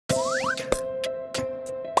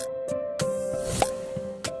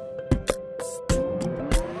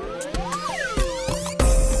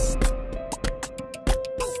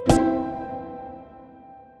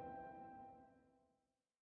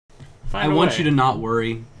want you to not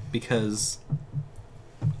worry, because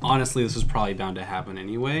honestly, this is probably bound to happen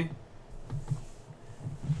anyway.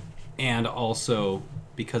 And also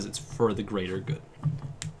because it's for the greater good.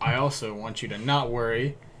 I also want you to not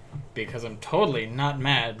worry, because I'm totally not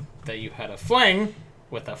mad that you had a fling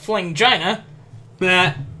with a flingina.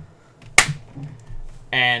 Nah.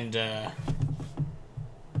 And I'm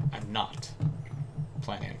not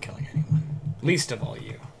planning on killing anyone. Least of all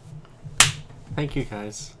you. Thank you,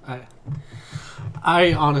 guys.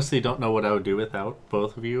 I honestly don't know what I would do without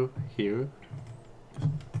both of you here.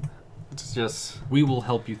 It's just... We will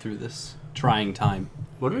help you through this trying time.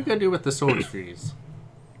 What are we going to do with the sword trees?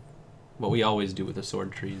 What we always do with the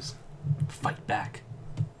sword trees. Fight back.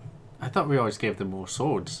 I thought we always gave them more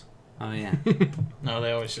swords. Oh, yeah. No,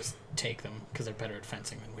 they always just take them because they're better at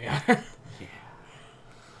fencing than we are. Yeah.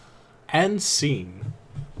 And scene.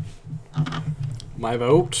 My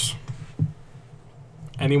vote.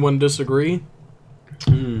 Anyone disagree?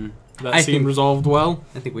 That scene resolved well?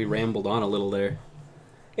 I think we rambled on a little there.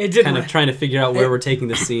 It did Kind of trying to figure out where we're taking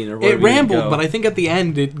the scene. Or where It we rambled, go. but I think at the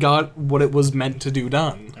end it got what it was meant to do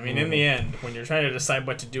done. I mean, in the end, when you're trying to decide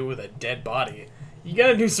what to do with a dead body, you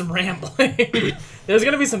gotta do some rambling. There's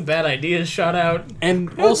gonna be some bad ideas shot out. And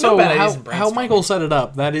There's also, no bad ideas in how brainstorming. Michael set it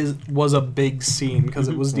up, was a big scene because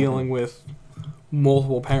it was dealing with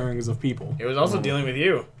multiple pairings of people. It was also dealing with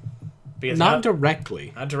you. Because Not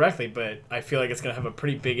directly. Not directly, but I feel like it's gonna have a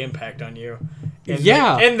pretty big impact on you. And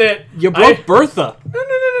Yeah. and that You broke Bertha.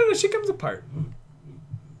 No, she comes apart.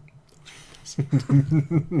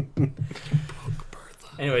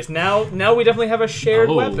 Anyways, now we definitely have a shared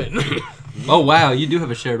Oh. weapon. Oh, wow. You do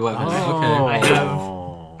have a shared weapon. Okay.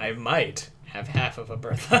 I might have half of a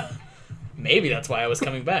Bertha. Maybe that's why I was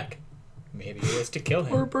coming back. Maybe it was to kill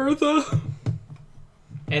him. Or Bertha.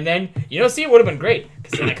 And then, see, it would have been great.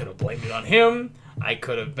 Because then I could have blamed it on him. I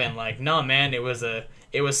could have been like, nah, man, it was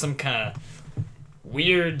some kind of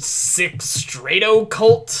weird, sick, straight-o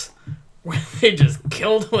cult where they just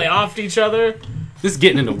killed, they offed each other. This is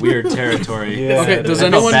getting into weird territory. Yeah. Okay, does I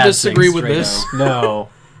felt anyone bad disagree saying with straight this? out. No.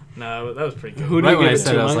 No, that was pretty good. Who do Right you when give I it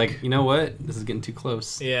said to, it, I was Mike? like, you know what? This is getting too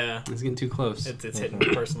close. Yeah. It's getting too close. It's hitting me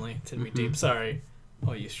personally. It's hitting me deep. Sorry.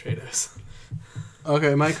 Oh, you straightos.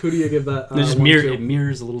 Okay, Mike, who do you give that? It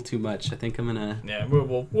mirrors a little too much. I think I'm gonna. Yeah,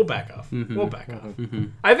 we'll back off. Mhm. We'll back off. Mm-hmm.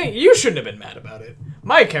 I think you shouldn't have been mad about it.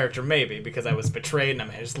 My character maybe because I was betrayed and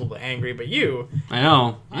I'm just a little bit angry. But you, I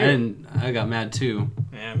know. You- I got mad too.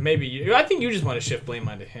 yeah, maybe you. I think you just want to shift blame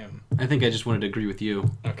onto him. I think I just wanted to agree with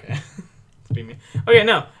you. Okay. Be me. Okay,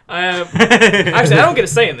 no. Actually, I don't get a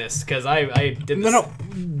say in this because I did this. No,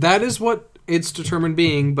 that is what it's determined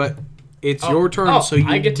being, but it's Oh, your turn, oh, so you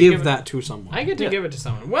I get to give give it- that to someone. I get to give it to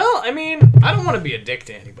someone. Well, I mean, I don't want to be a dick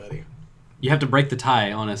to anybody. You have to break the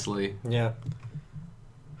tie, honestly. Yeah.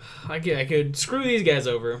 I could screw these guys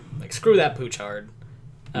over. Like, screw that pooch hard.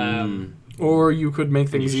 Or you could make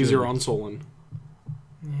things you easier should. on Solon.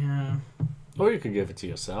 Yeah. Or you could give it to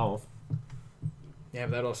yourself. Yeah,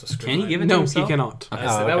 but that also screw Can he my- give it to No, he himself? cannot. I Okay.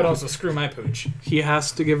 said, Oh, that would okay. also screw my pooch. He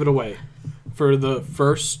has to give it away. For the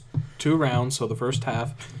first 2 rounds, so the first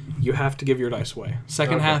half, you have to give your dice away.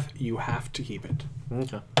 Second Okay. half, you have to keep it.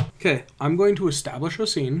 Okay. Okay, I'm going to establish a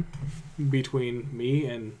scene between me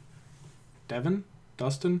and Devin,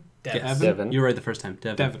 Dustin, Devin. Evan? Devin. You were right the first time.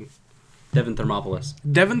 Devin. Devin. Devin Thermopolis.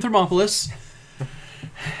 Devin Thermopolis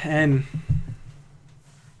and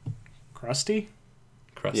Krusty.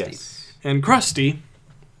 Krusty. Yes. And Krusty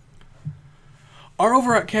are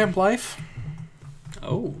over at Camp Life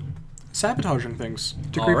Oh. sabotaging things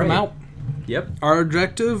to All creep them right. out. Yep. Our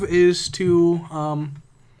objective is to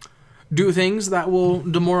do things that will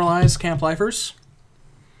demoralize camp lifers.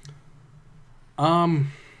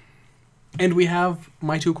 And we have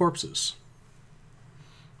my 2 corpses.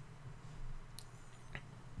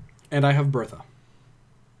 And I have Bertha,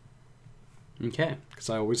 Okay. because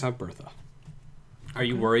I always have Bertha. Are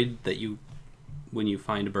you worried that when you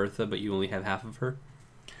find Bertha, but you only have half of her?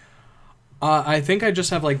 I think I just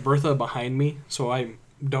have like Bertha behind me, so I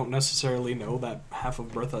don't necessarily know that half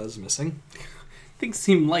of Bertha is missing. Things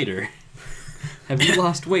seem lighter. Have you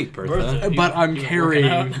lost weight, Bertha? Bertha. But I'm you been working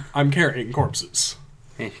out? carrying corpses.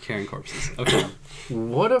 Hey, you're carrying corpses. Okay.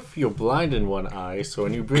 What if you're blind in one eye, so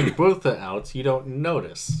when you bring Bertha out, you don't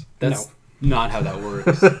notice? That's not how that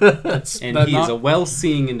works. And that he is not- a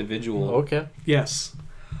well-seeing individual. Okay. Yes.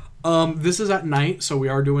 This is at night, so we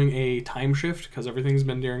are doing a time shift because everything's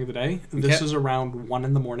been during the day. This Okay. is around 1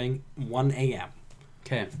 in the morning, 1 a.m.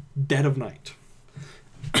 Okay. Dead of night.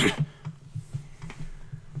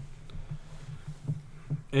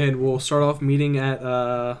 And we'll start off meeting at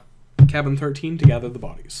cabin 13 to gather the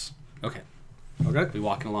bodies. Okay. Okay? We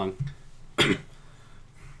walking along.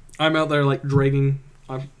 I'm out there like dragging.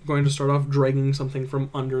 I'm going to start off dragging something from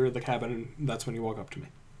under the cabin, and that's when you walk up to me.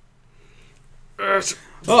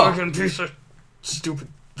 Fucking piece of stupid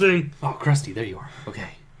thing. Oh, Krusty, there you are. Okay.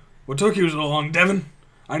 What took you so long, Devin?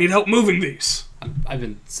 I need help moving these. I've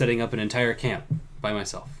been setting up an entire camp by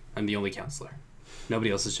myself. I'm the only counselor.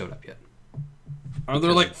 Nobody else has showed up yet. Are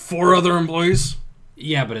there like 4 other employees?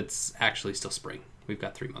 Yeah, but it's actually still spring. We've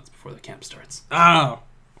got 3 months before the camp starts. Oh.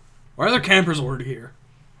 Why are there campers already here?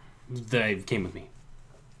 They came with me.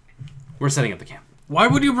 We're setting up the camp. Why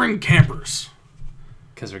would you bring campers?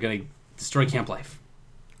 Because we're going to destroy camp life.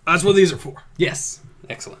 That's what these are for. Yes.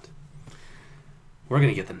 Excellent. We're going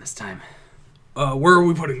to get them this time. Where are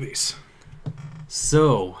we putting these?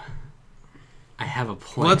 So, I have a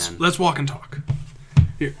plan. Let's walk and talk.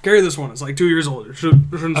 Here, carry this one. It's like 2 years old. It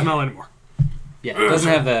shouldn't smell anymore. Yeah, it doesn't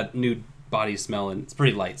have that new body smell, and it's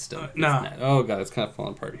pretty light still. No. Oh, God, it's kind of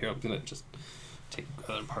falling apart here. I'm going to just take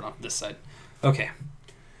the other part off this side. Okay.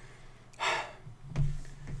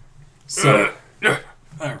 So,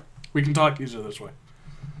 There. We can talk easier this way.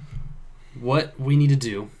 what we need to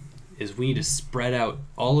do is we need to spread out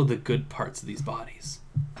all of the good parts of these bodies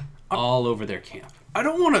all over their camp. I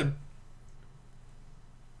don't want to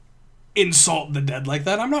insult the dead like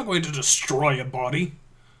that. I'm not going to destroy a body.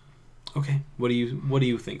 Okay. What do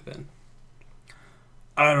you think then?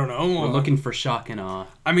 I don't know. We're looking for shock and awe.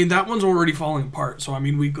 I mean, that one's already falling apart, so I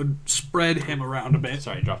mean, we could spread him around a bit.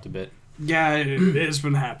 Sorry, I dropped a bit. Yeah, it has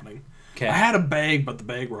been happening. Okay. I had a bag, but the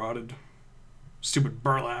bag rotted. Stupid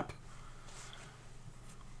burlap.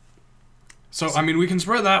 So, I mean, we can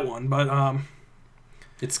spread that one, but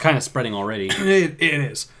It's kind of spreading already. it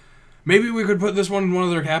is. Maybe we could put this one in one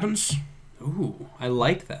of their cabins? Ooh, I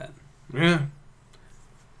like that. Yeah.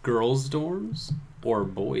 Girls' dorms or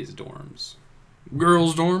boys' dorms?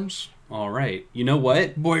 Girls' dorms? All right. You know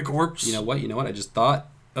what? Boy corpse? You know what? I just thought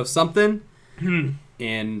of something. Hmm.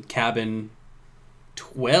 In cabin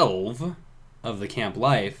 12 of the camp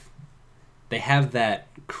life, they have that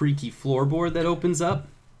creaky floorboard that opens up.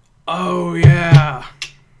 Oh, yeah.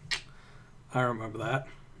 I remember that.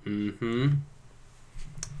 Mm-hmm.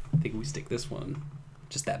 I think we stick this one,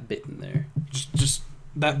 just that bit in there. Just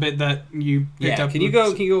that bit that you picked up. Can you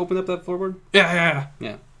go open up that floorboard? Yeah.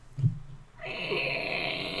 Yeah.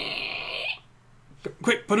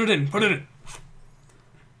 Quick, put it in.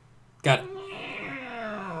 Got it.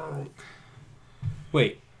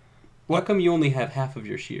 Wait. How come you only have half of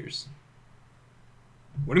your shears?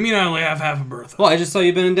 What do you mean I only have half a Bertha? Well, I just saw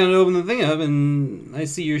you bending down to open the thing up, and I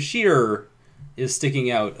see your shear is sticking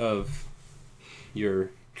out of your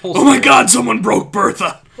holster. Oh my God! Someone broke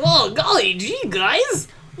Bertha. Oh, golly gee, guys.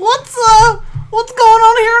 What's going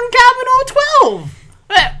on here in cabin 012?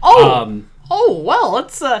 Well,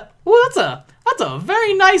 that's a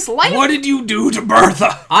very nice life. What did you do to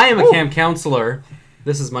Bertha? I am a camp counselor.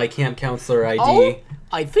 This is my camp counselor ID. Oh,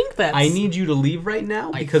 I think that's... I need you to leave right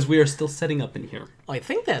now because we are still setting up in here. I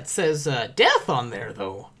think that says death on there,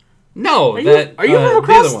 though. No, Are you from across?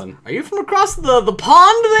 the other one. Are you from across the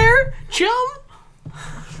pond there, chum?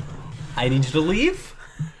 I need you to leave.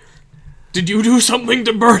 Did you do something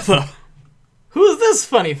to Bertha? Who is this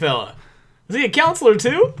funny fella? Is he a counselor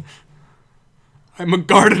too? I'm a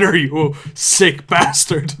gardener, you sick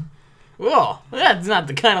bastard. Well, that's not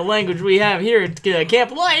the kind of language we have here at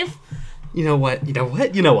Camp Life. You know what?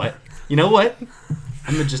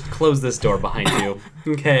 I'm gonna just close this door behind you.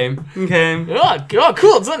 Okay. Oh,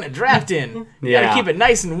 cool. It's letting a draft in. Yeah. Gotta keep it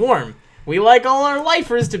nice and warm. We like all our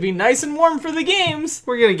lifers to be nice and warm for the games.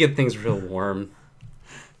 We're gonna get things real warm.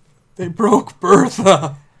 They broke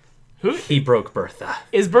Bertha. He broke Bertha.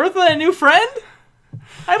 Is Bertha a new friend?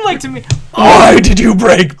 I'd like to meet... Why did you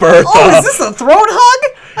break Bertha? Oh, is this a throat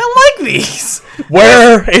hug? I like these.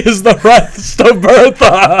 Where is the rest of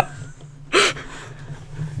Bertha?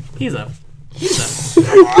 He's a...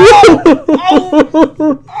 Oh,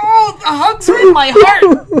 the hugs are in my heart.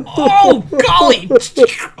 Oh, golly.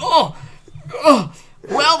 Oh,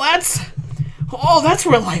 well, that's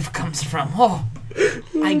where life comes from. Oh,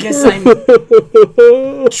 I guess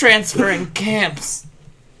I'm transferring camps.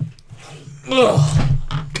 Ugh.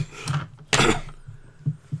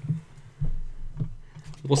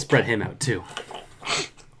 We'll spread him out too.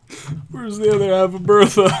 Where's the other half of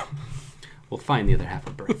Bertha? We'll find the other half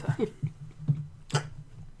of Bertha.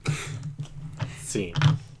 Scene.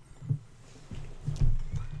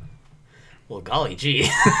 Well, golly gee.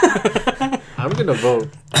 I'm gonna vote.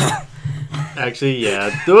 Actually, yeah,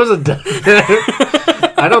 there was a.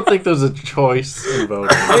 I don't think there's a choice in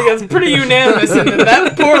voting. I think that's pretty unanimous, and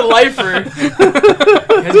that poor lifer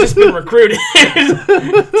has just been recruited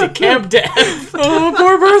to Camp Death. Oh,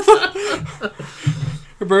 poor Bertha.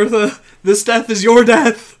 Bertha, this death is your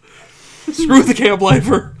death. Screw the camp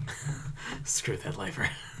lifer. Screw that lifer.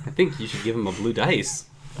 I think you should give him a blue dice.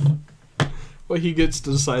 Well, he gets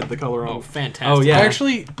to decide the color on. Oh, fantastic. Oh, yeah.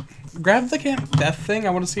 Actually, grab the camp death thing. I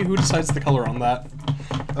want to see who decides the color on that.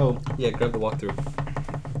 Oh, yeah, grab the walkthrough.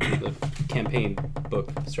 The campaign book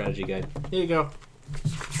strategy guide. Here you go.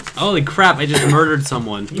 Holy crap, I just murdered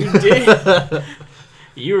someone. You did.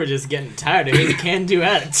 You were just getting tired of his can-do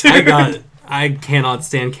attitude. I cannot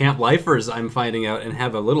stand camp lifers, I'm finding out, and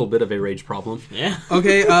have a little bit of a rage problem. Yeah.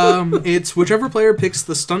 Okay, it's whichever player picks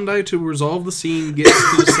the stun die to resolve the scene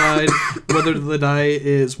gets to decide whether the die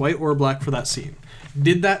is white or black for that scene.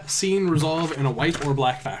 Did that scene resolve in a white or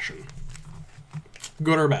black fashion?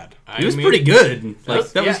 Good or bad? He was pretty good.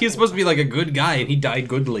 Like yeah. he was supposed to be like a good guy, and he died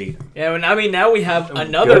goodly. Yeah, I mean, now we have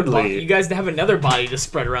another Goodly. body. You guys have another body to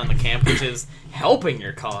spread around the camp, which is helping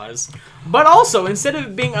your cause. But also, instead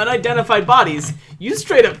of being unidentified bodies, you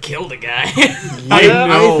straight up killed a guy.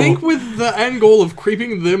 I think with the end goal of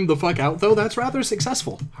creeping them the fuck out, though, that's rather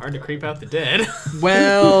successful. Hard to creep out the dead.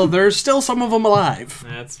 Well, there's still some of them alive.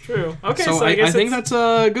 That's true. Okay, So so I I guess think it's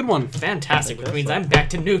that's a good one. fantastic, which means I'm back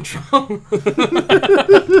to neutral.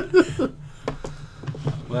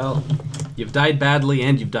 Well, you've died badly,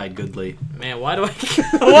 and you've died goodly. Man, why are all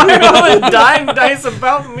the dying dice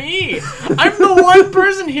about me? I'm the one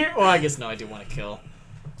person here. Well, I guess no, I do want to kill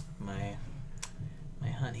my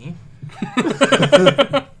honey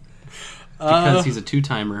Because he's a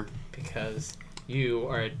two-timer. because you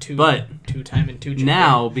are a two But time and two.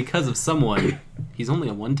 Now, because of someone, he's only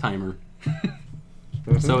a one-timer.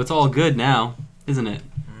 So it's all good now, isn't it?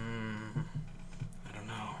 I don't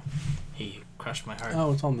know. He crushed my heart.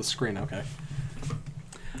 Oh, it's on the screen. Okay.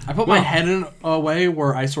 I put my head in a way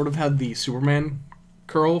where I sort of had the Superman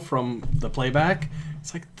curl from the playback.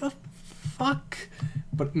 It's like, the fuck?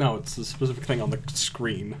 But no, it's a specific thing on the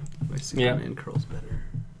screen. My Superman curls better.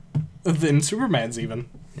 Than Superman's even.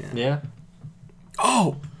 Yeah.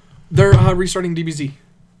 Oh! They're restarting DBZ.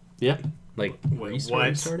 Yeah. Like, Wait, what?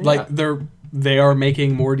 restarting? Like, they are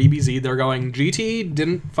making more DBZ. They're going, GT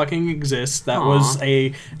didn't fucking exist. That was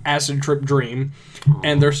a acid trip dream.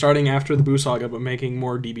 And they're starting after the Boo Saga, but making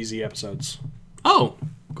more DBZ episodes. Oh,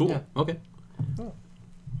 cool. Yeah. Okay.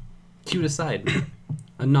 Cute aside.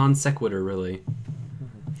 A non sequitur, really.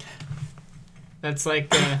 That's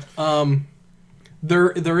like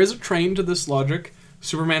There is a train to this logic.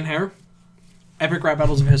 Superman hair. Epic rap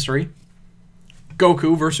battles of history.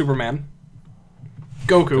 Goku versus Superman.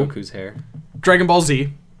 Goku's hair. Dragon Ball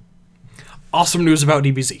Z. Awesome news about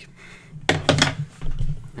DBZ.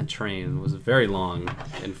 That train was very long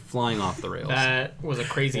and flying off the rails. that was a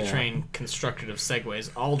crazy train constructed of segways,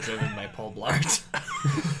 all driven by Paul Blart.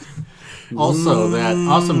 Also, that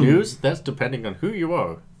awesome news, that's depending on who you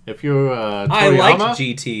are. If you're Toriyama, I like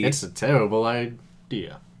GT. it's a terrible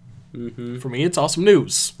idea. For me, it's awesome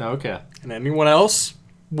news. Okay. And anyone else,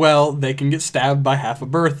 well, they can get stabbed by half a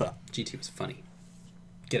Bertha. GT was funny.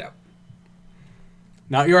 Get out.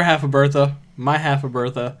 Not your half a Bertha, my half a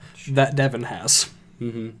Bertha that Devin has.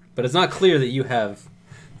 But it's not clear that you have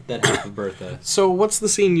that half of Bertha. So what's the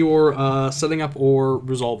scene you're setting up or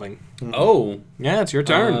resolving? Oh. Yeah, it's your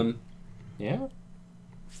turn. Yeah.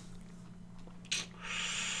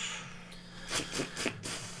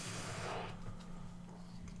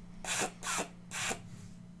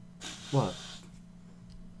 What?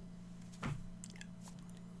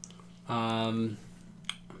 I'm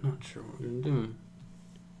not sure what we're going to do.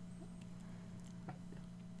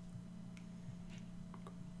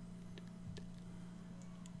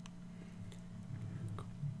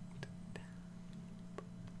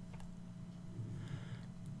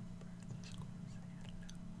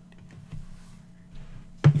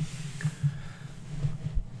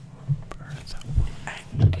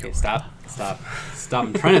 Okay, stop.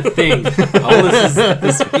 I'm trying to think. All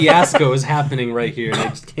this fiasco is happening right here, and I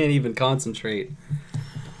just can't even concentrate.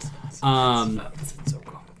 It's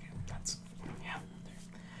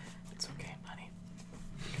okay, honey.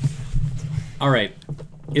 All right,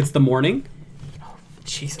 it's the morning.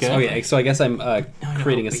 Jesus. Okay. Okay, so I guess I'm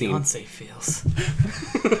creating a scene. Beyonce feels.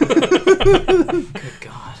 Good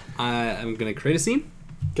God. I'm gonna create a scene.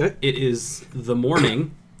 Okay. It is the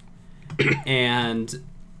morning, and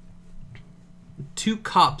two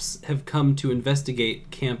cops have come to investigate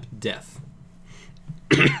Camp Death.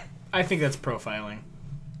 I think that's profiling.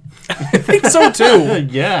 I think so too.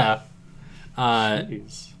 Yeah.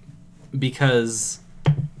 Jeez. Because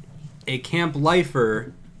a camp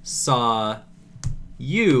lifer saw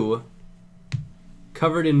you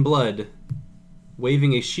covered in blood,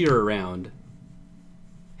 waving a shear around,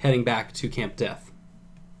 heading back to Camp Death.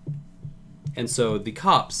 And so the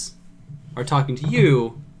cops are talking to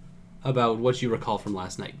you about what you recall from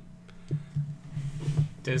last night.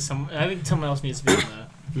 I think someone else needs to be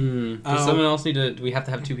in the... Does someone else need to... Do we have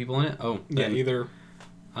to have two people in it? Oh. Yeah, then, either.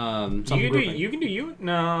 You can do you.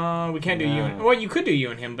 No, we can't do you. Well, you could do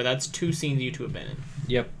you and him, but that's two scenes you two have been in.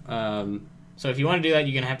 Yep. So if you want to do that,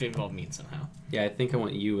 you're gonna have to involve me somehow. Yeah, I think I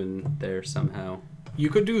want you in there somehow. You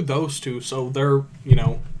could do those two, so they're,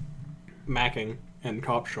 macking and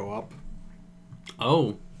cops show up.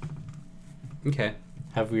 Oh. Okay.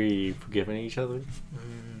 Have we forgiven each other?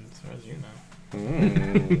 As far as you know.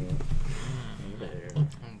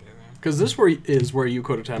 Because this is where you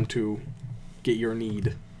could attempt to get your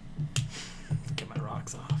need. Get my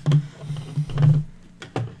rocks off.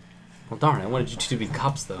 Well, darn, I wanted you two to be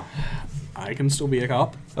cops, though. I can still be a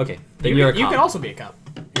cop. Okay, then you're a cop. You can also be a cop.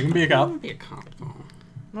 You can be a cop. Be a cop.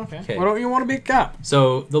 Okay. Okay. Why don't you want to be a cop?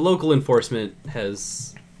 So the local enforcement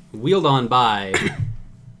has wheeled on by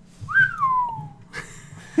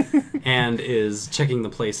and is checking the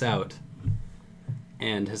place out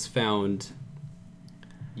and has found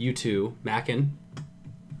you two, Mackin.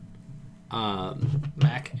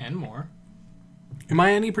 Mac and more. Am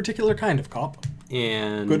I any particular kind of cop?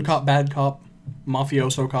 And Good cop, bad cop,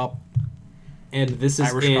 mafioso cop? And this is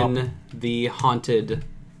Irish in cop. the haunted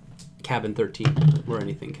cabin 13, where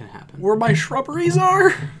anything can happen. Where my shrubberies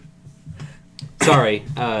are? Sorry,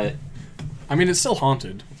 I mean, it's still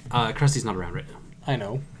haunted. Krusty's not around right now. I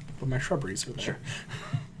know, but my shrubberies are there. Sure.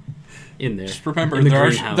 In there. Just remember, in the there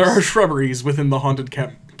greenhouse. are shrubberies within the haunted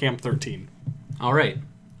Camp 13. All right.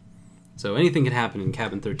 So anything can happen in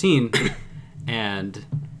cabin 13, and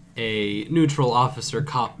a neutral officer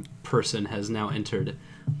cop person has now entered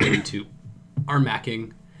into our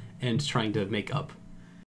macking and trying to make up